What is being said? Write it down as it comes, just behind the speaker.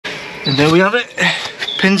And there we have it.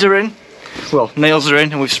 Pins are in. Well, nails are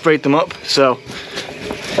in, and we've sprayed them up. So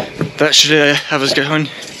that should have us going.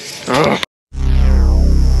 Oh.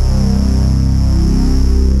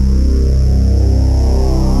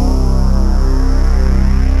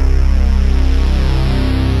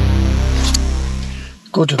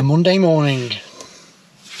 Good Monday morning.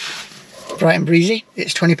 Bright and breezy.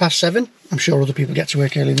 It's 7:20. I'm sure other people get to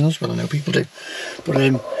work earlier than us. Well, I know people do.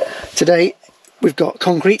 But today we've got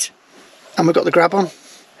concrete and we've got the grab on.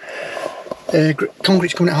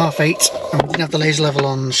 Concrete's coming at 8:30 and we didn't have the laser level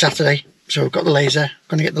on Saturday. So we've got the laser,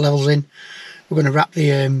 going to get the levels in. We're going to wrap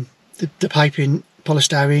the pipe in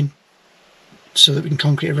polystyrene so that we can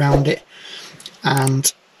concrete around it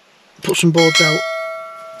and put some boards out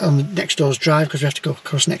on the next door's drive, because we have to go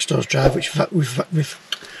across next door's drive, which we have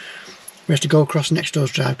to go across next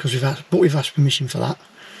door's drive because we've asked permission for that.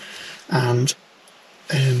 And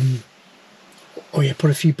oh yeah,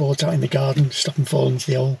 put a few boards out in the garden, stop them falling into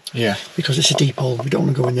the hole. Yeah. Because it's a deep hole, we don't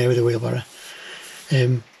want to go in there with a wheelbarrow.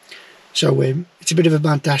 So it's a bit of a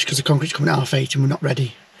mad dash because the concrete's coming at 8:30 and we're not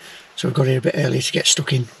ready. So we've got here a bit early to get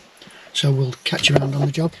stuck in. So we'll catch you around on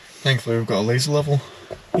the job. Thankfully we've got a laser level.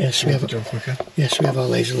 Yes, we have. Yes, we have our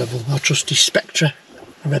laser level, our trusty Spectra.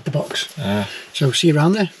 I read the box. So see you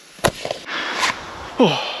around there.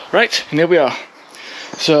 Oh, right, and here we are.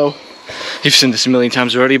 So you've seen this a million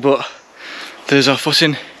times already, but there's our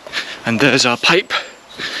footing and there's our pipe,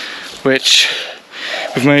 which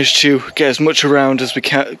we've managed to get as much around as we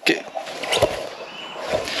can.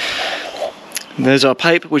 There's our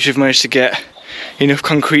pipe, which we've managed to get enough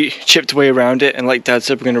concrete chipped away around it, and like Dad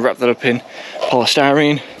said, we're going to wrap that up in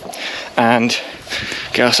polystyrene and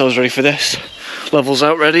get ourselves ready for this. Levels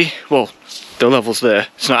out ready. Well, the level's there.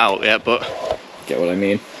 It's not out yet, but get what I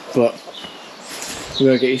mean. But we're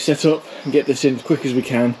going to get you set up and get this in as quick as we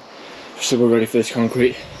can, so we're ready for this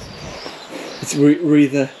concrete. We're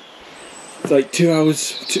either like 2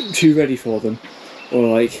 hours too ready for them, or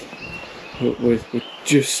like we're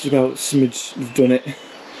just about smidge we've done it.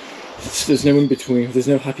 There's no in between. There's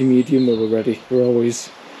no happy medium where we're ready. We're always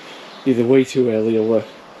either way too early or we're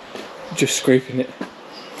just scraping it.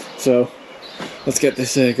 So let's get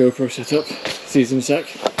this GoPro set up. See you in a sec.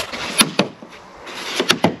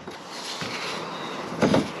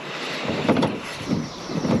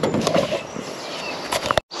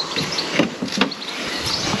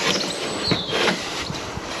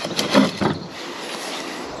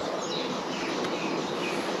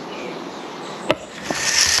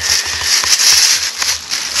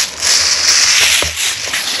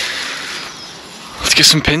 Let's get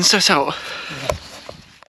some pins set out.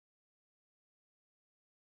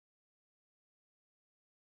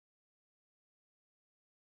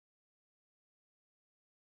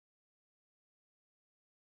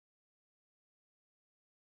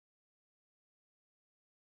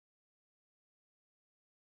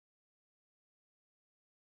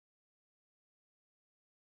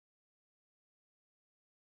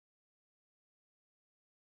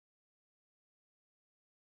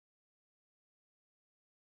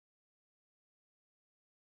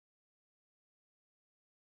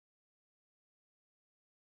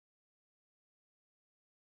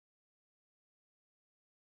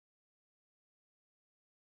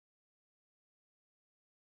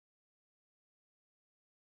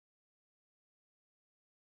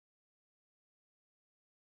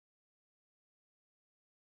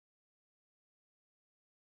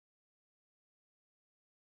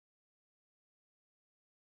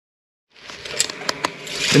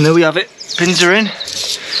 And there we have it, pins are in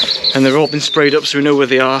and they've all been sprayed up so we know where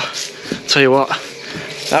they are. Tell you what,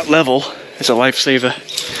 that level is a lifesaver.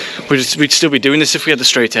 We'd still be doing this if we had the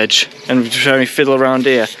straight edge, and we'd try and fiddle around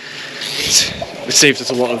here. It saved us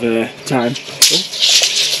a lot of time.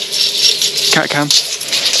 Cat cam.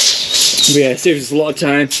 But yeah, it saved us a lot of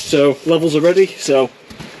time. So levels are ready, so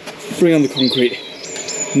bring on the concrete.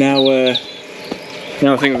 Now I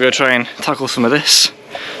think we're going to try and tackle some of this.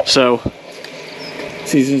 So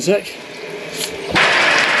see you in a sec.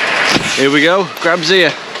 Here we go, grabs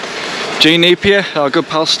here. J Napier, our good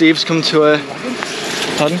pal Steve's come to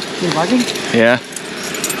pardon? Your wagon? Yeah.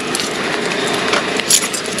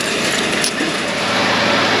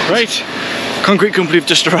 Right, concrete company have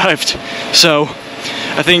just arrived. So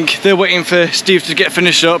I think they're waiting for Steve to get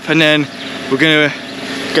finished up, and then we're gonna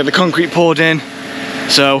get the concrete poured in.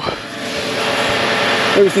 So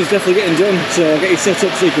everything's definitely getting done, so I'll get you set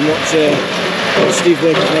up so you can watch Steve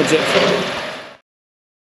work on the project.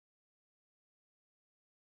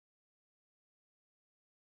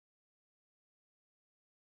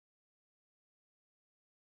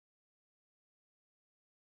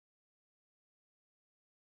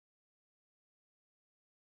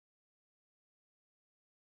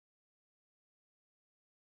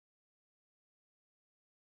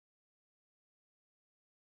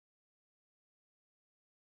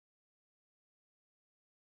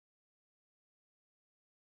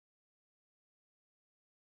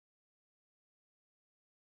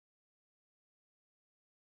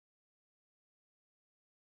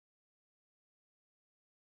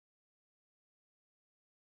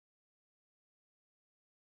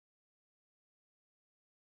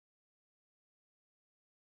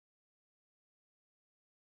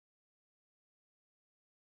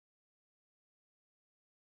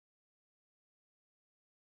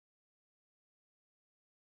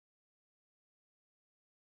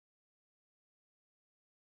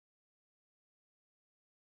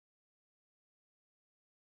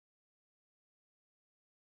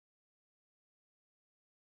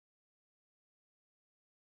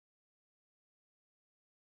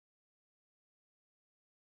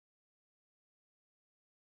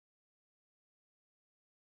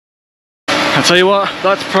 I'll tell you what,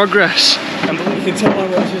 that's progress. And you can tell how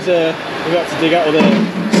much is we've got to dig out of there.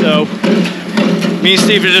 So, me and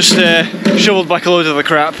Steve have just shoveled back a load of the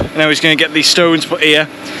crap. And now he's going to get these stones put here.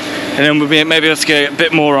 And then we'll be maybe able to get a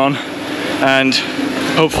bit more on. And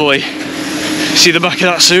hopefully see the back of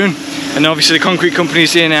that soon. And obviously the concrete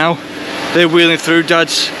company's here now. They're wheeling through,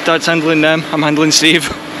 Dad's handling them, I'm handling Steve.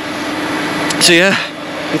 So yeah,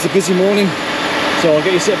 it's a busy morning. So I'll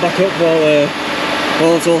get you set back up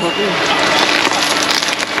while it's all happening.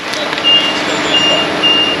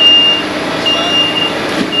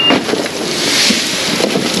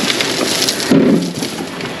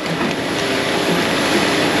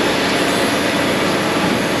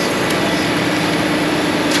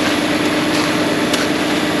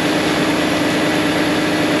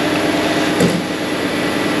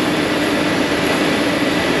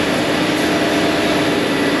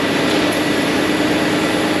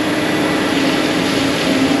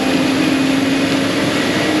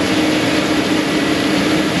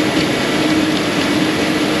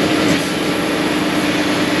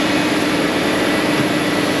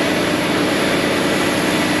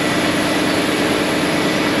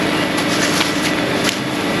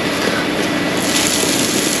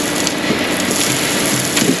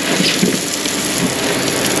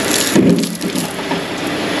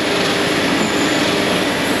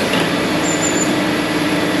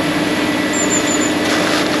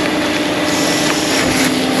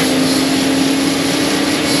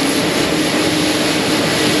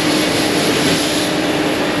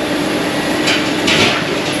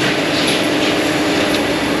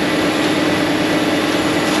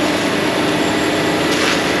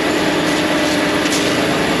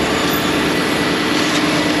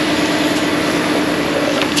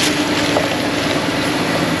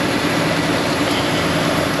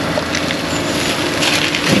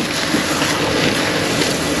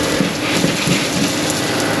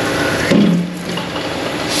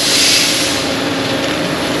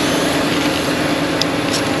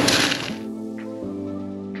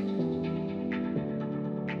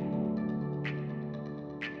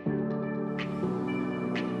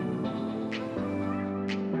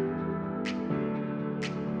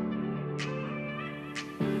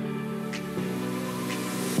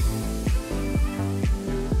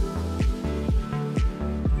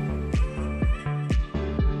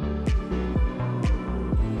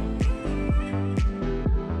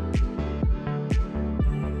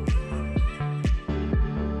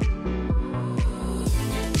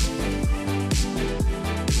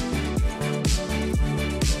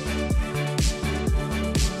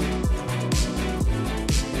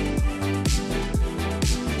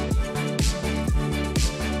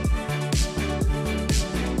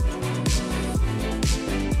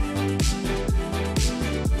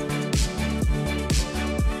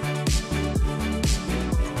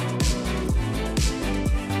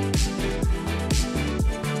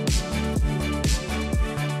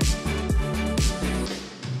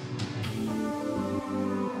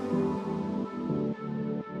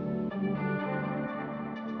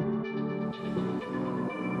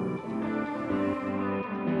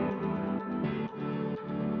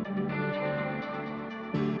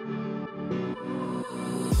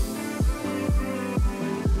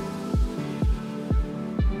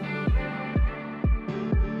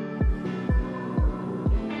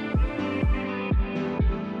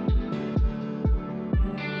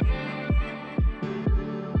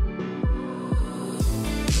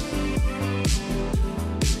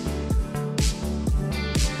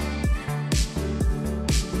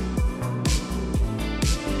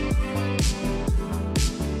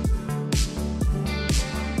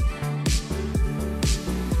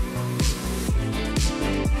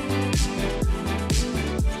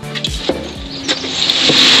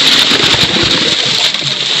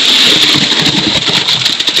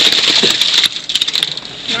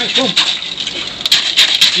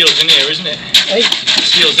 Steel's in here, isn't it? Hey?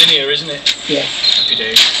 Steel's in here, isn't it? Yeah. Happy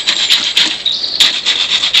days.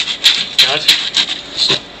 Dad?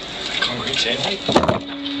 Concrete's in.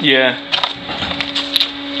 Yeah.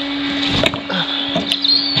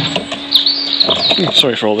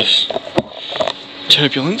 Sorry for all this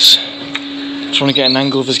turbulence. Just want to get an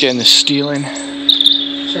angle of us getting this steel in.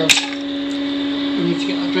 So, we need to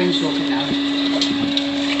get that drain sorted now.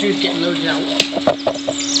 Dude's getting loaded out.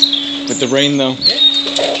 With the rain though. Yeah,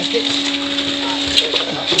 check it.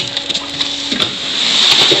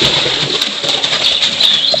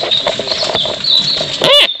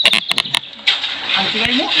 Thank you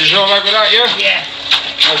very much. Is it alright with that, yeah? Yeah.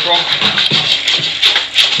 No problem.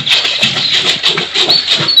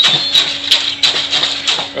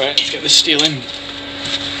 Right, let's get this steel in.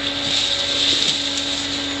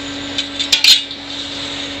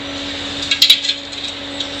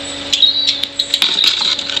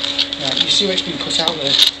 see where it's been cut out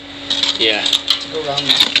there. Yeah. To go around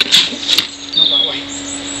that. Not that way.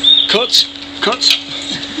 Cut! Cut!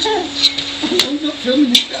 I'm not filming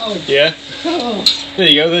this bit, are we? Yeah. Oh. There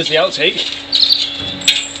you go, there's the outtake.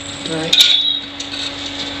 Right.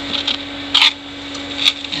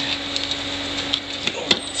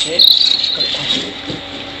 That's it. Just got it concrete.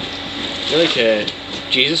 You're like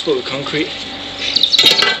Jesus but with concrete.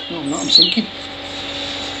 No, I'm not, I'm sinking.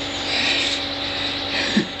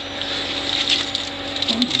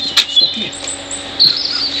 Stuck here.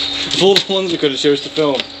 Of all the ones we could have chose to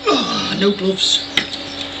film. Oh, no gloves.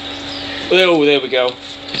 Oh, there we go.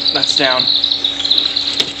 That's down.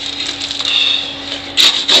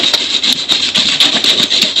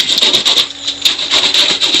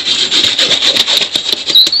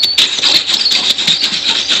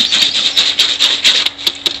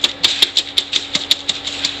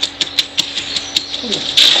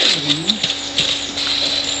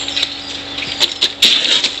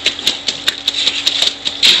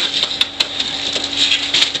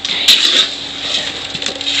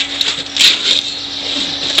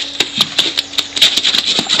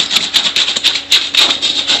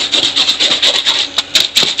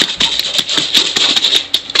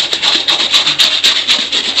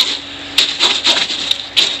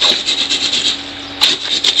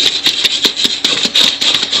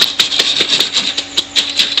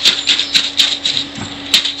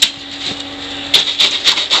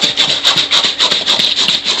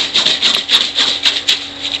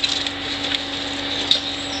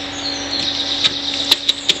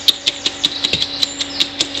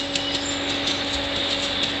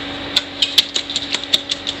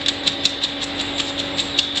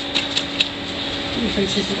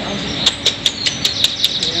 Faces it out.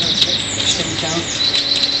 Yeah, that's it. Steady down.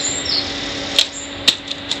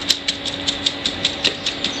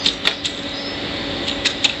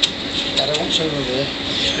 That I want over there.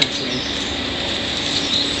 Just go through in.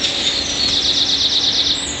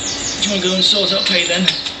 Do you want to go and sort out paint then?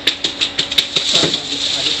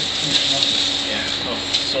 Yeah, I'll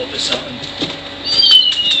sort this out and...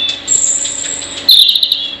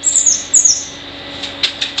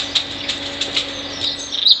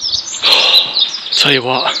 Tell you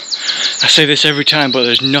what, I say this every time, but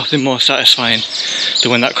there's nothing more satisfying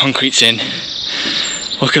than when that concrete's in.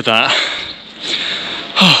 Look at that.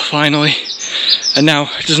 Oh, finally. And now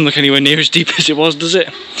it doesn't look anywhere near as deep as it was, does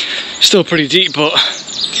it? Still pretty deep, but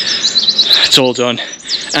it's all done.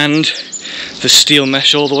 And the steel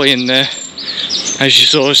mesh all the way in there, as you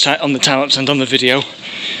saw on the time-lapse and on the video.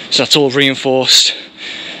 So that's all reinforced.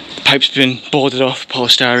 The pipe's been boarded off,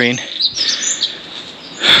 polystyrene.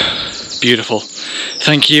 Beautiful.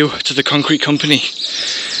 Thank you to the concrete company.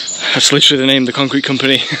 That's literally the name, the concrete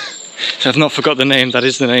company. I've not forgot the name, that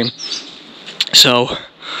is the name. So,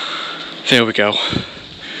 there we go.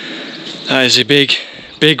 That is a big,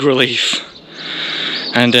 big relief.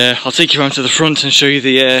 And I'll take you around to the front and show you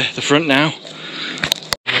the front now.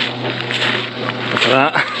 Look at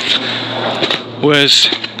that. Where's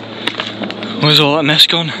all that mess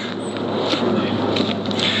gone?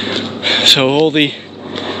 So all the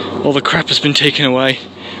crap has been taken away.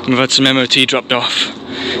 We've had some MOT dropped off.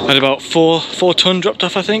 Had about 4 ton dropped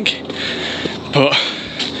off, I think. But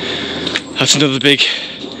that's another big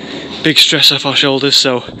stress off our shoulders.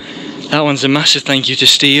 So that one's a massive thank you to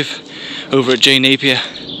Steve over at NAPIER.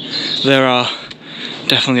 They're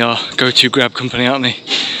definitely our go-to grab company, aren't they?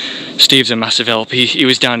 Steve's a massive help. He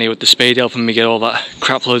was down here with the spade helping me get all that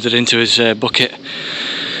crap loaded into his bucket.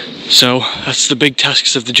 So that's the big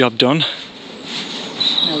tasks of the job done.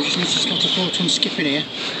 Now we just need to slot a 4 ton skip in here.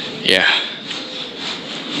 Yeah.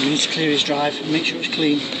 We need to clear his drive and make sure it's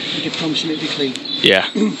clean. We did promise him it'd be clean. Yeah.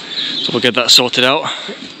 So we'll get that sorted out.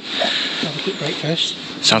 Have a quick break first.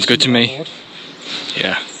 Sounds good to me.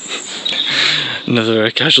 Yeah. Another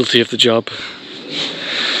casualty of the job.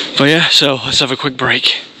 But yeah, so let's have a quick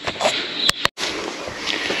break.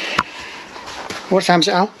 What time's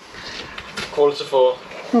it, Al? 4:45. Oh,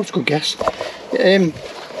 that's a good guess.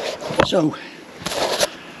 So,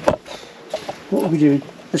 what are we doing?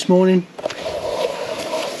 This morning,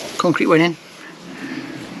 concrete went in,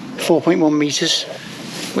 4.1 metres,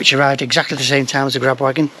 which arrived exactly the same time as the grab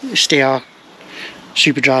wagon. STR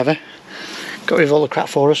super driver, got rid of all the crap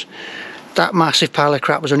for us. That massive pile of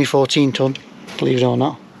crap was only 14 ton, believe it or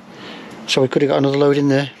not. So we could have got another load in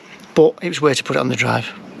there, but it was worth to put it on the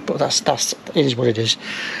drive. But it is what it is.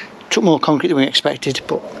 Took more concrete than we expected,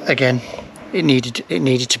 but again, it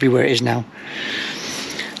needed to be where it is now.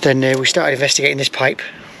 Then we started investigating this pipe.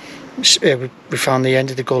 We found the end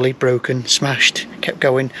of the gully broken, smashed, kept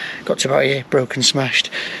going, got to about here, broken, smashed.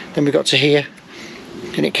 Then we got to here,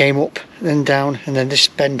 and it came up, then down, and then this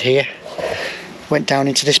bend here went down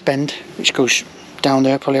into this bend, which goes down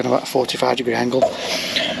there, probably on about a 45-degree angle.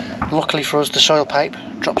 Luckily for us, the soil pipe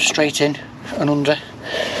drops straight in and under.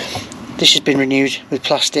 This has been renewed with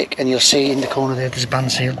plastic, and you'll see in the corner there's a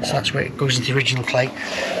band seal, so that's where it goes into the original clay.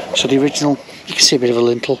 So the original, you can see a bit of a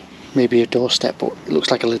lintel, maybe a doorstep, but it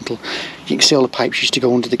looks like a lintel. You can see all the pipes used to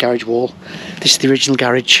go under the garage wall. This is the original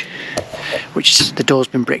garage, which is, the door's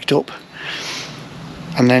been bricked up.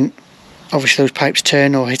 And then obviously those pipes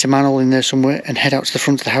turn or hit a manhole in there somewhere and head out to the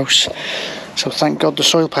front of the house. So thank God the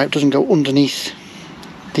soil pipe doesn't go underneath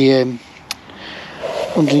the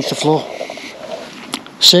floor.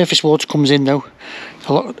 Surface water comes in though,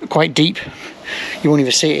 quite deep. You won't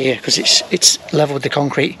even see it here because it's level with the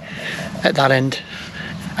concrete at that end,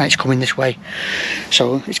 and it's coming this way.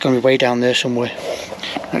 So it's going to be way down there somewhere.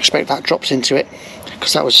 I expect that drops into it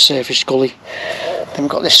because that was a surface gully. Then we've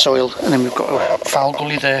got this soil, and then we've got a foul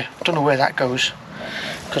gully there. I don't know where that goes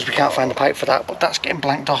because we can't find the pipe for that, but that's getting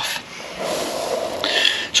blanked off.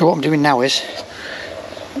 So what I'm doing now is,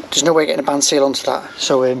 there's no way getting a band seal onto that,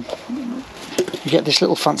 so you get this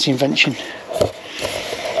little fancy invention.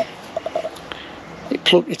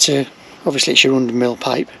 Obviously it's your under mill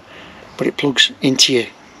pipe, but it plugs into your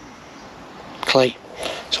clay.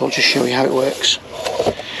 So I'll just show you how it works,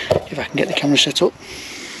 if I can get the camera set up.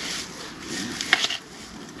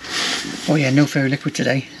 Oh yeah, no fairy liquid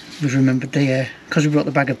today. We've remembered because we brought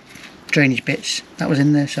the bag of drainage bits, that was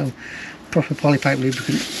in there, so proper polypipe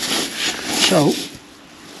lubricant. So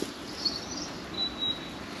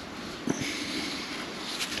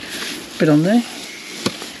bit on there.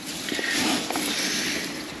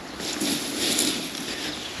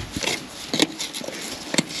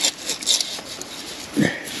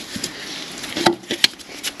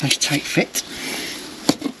 Nice tight fit.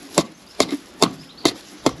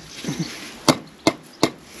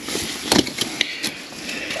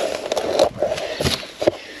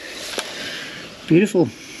 Beautiful.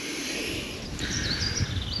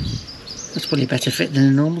 That's probably a better fit than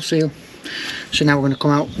a normal seal. So now we're going to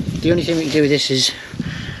come out. The only thing we can do with this is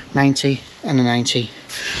 90 and a 90.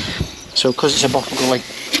 So because it's a bottle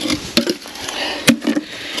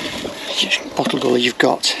gully, you've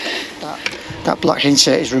got that black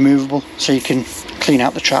insert is removable, so you can clean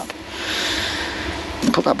out the trap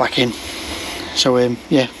and put that back in. So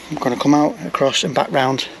yeah, I'm going to come out across and back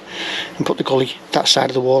round and put the gully that side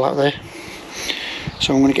of the wall out there.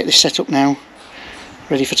 So I'm going to get this set up now,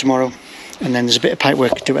 ready for tomorrow, and then there's a bit of pipe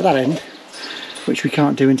work to do at that end, which we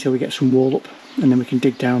can't do until we get some wall up, and then we can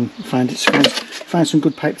dig down and find some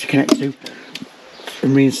good pipe to connect to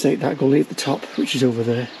and reinstate that gully at the top, which is over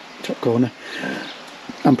there, top corner.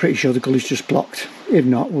 I'm pretty sure the gully's just blocked. If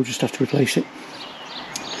not, we'll just have to replace it.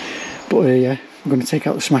 But yeah, I'm going to take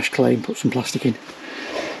out the smashed clay and put some plastic in.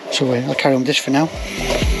 So I'll carry on with this for now.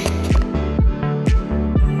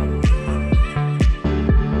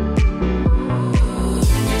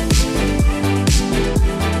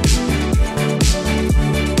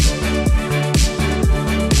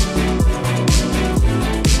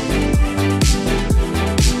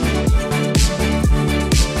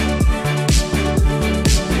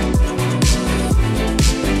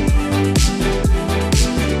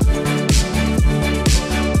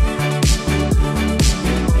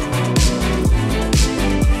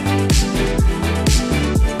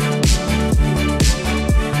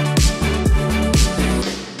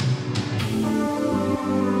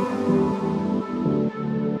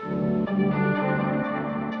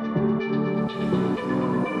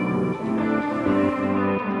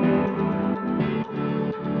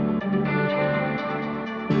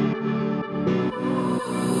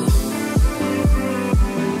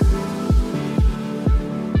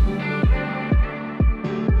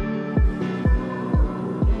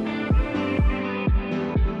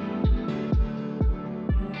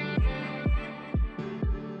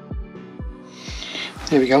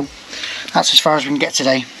 There we go. That's as far as we can get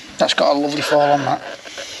today. That's got a lovely fall on that.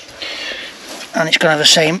 And it's going to have the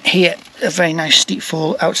same here, a very nice steep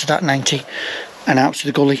fall out to that 90 and out to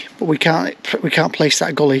the gully. But we can't place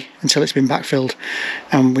that gully until it's been backfilled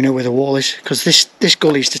and we know where the wall is, because this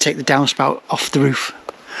gully is to take the downspout off the roof,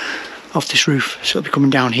 off this roof, so it'll be coming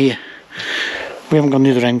down here. We haven't gone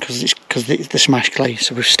the other end because it's the smashed clay,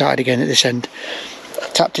 so we've started again at this end.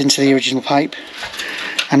 Tapped into the original pipe.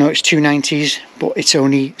 I know it's 290s, but it's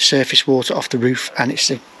only surface water off the roof, and it's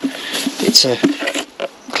a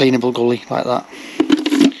cleanable gully like that.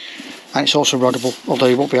 And it's also roddable, although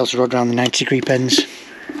you won't be able to rod around the 90-degree bends.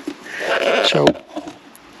 So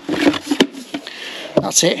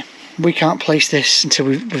that's it. We can't place this until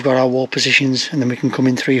we've got our wall positions, and then we can come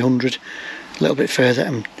in 300 a little bit further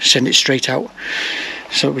and send it straight out.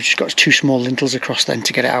 So we've just got 2 small lintels across then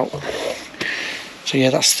to get it out. So yeah,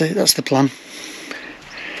 that's the plan.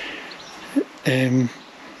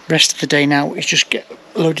 Rest of the day now is just get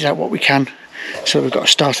loaded out what we can. So we've got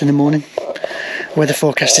to start in the morning. Weather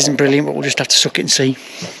forecast isn't brilliant, but we'll just have to suck it and see.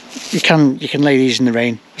 You can lay these in the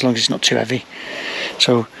rain as long as it's not too heavy.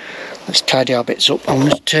 So let's tidy our bits up. I'm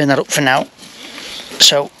going to turn that up for now,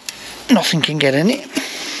 so nothing can get in it,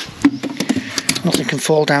 nothing can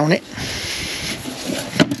fall down it.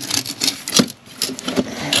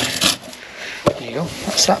 There you go,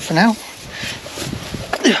 that's that for now.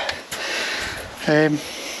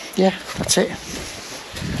 Yeah, that's it.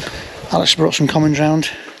 Alex brought some commons round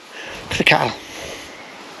for the cattle.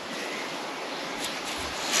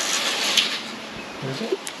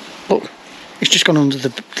 Look, it's just gone under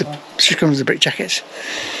the brick jackets.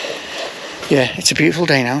 Yeah, it's a beautiful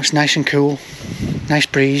day now. It's nice and cool, nice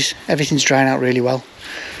breeze. Everything's drying out really well.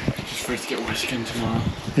 Just for it to get wet again tomorrow.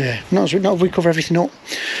 Yeah, not if we cover everything up.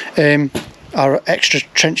 Our extra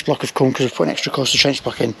trench block have come because we've put an extra course of trench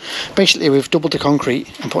block in. Basically, we've doubled the concrete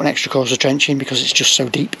and put an extra course of trench in because it's just so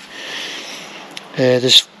deep.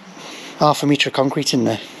 There's 1/2 metre of concrete in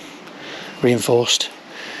there, reinforced,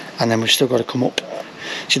 and then we've still got to come up.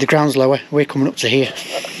 See, the ground's lower, we're coming up to here.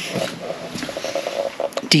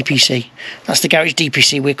 DPC, that's the garage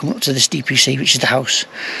DPC, we're coming up to this DPC, which is the house.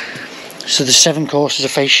 So there's 7 courses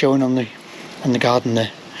of face showing on the garden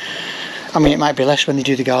there. I mean, it might be less when they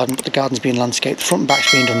do the garden, but the garden's being landscaped. The front and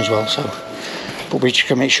back's being done as well, so. But we just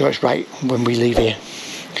gotta make sure it's right when we leave here.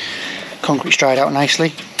 Concrete's dried out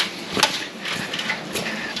nicely.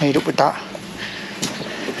 Made up with that.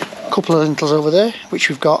 A couple of lintels over there, which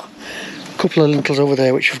we've got. A couple of lintels over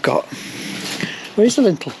there, which we've got. Where's the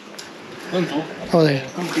lintel? Lintel? Oh, there.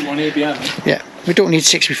 Concrete one here behind me. Yeah, we don't need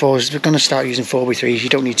 6x4s. We're going to start using 4x3s. You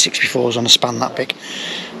don't need 6x4s on a span that big.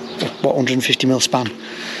 What, 150mm span?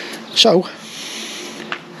 So,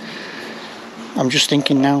 I'm just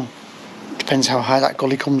thinking now, depends how high that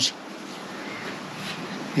gully comes.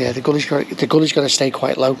 Yeah, the gully's got to stay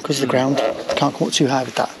quite low because of the ground. Can't come up too high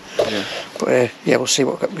with that. Yeah. But yeah, we'll see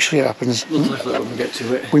what happens. We'll lift it when we get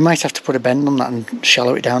to it. We might have to put a bend on that and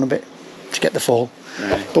shallow it down a bit to get the fall.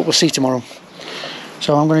 Right. But we'll see tomorrow.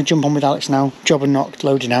 So I'm going to jump on with Alex now, job and knock,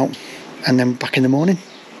 loading out, and then back in the morning.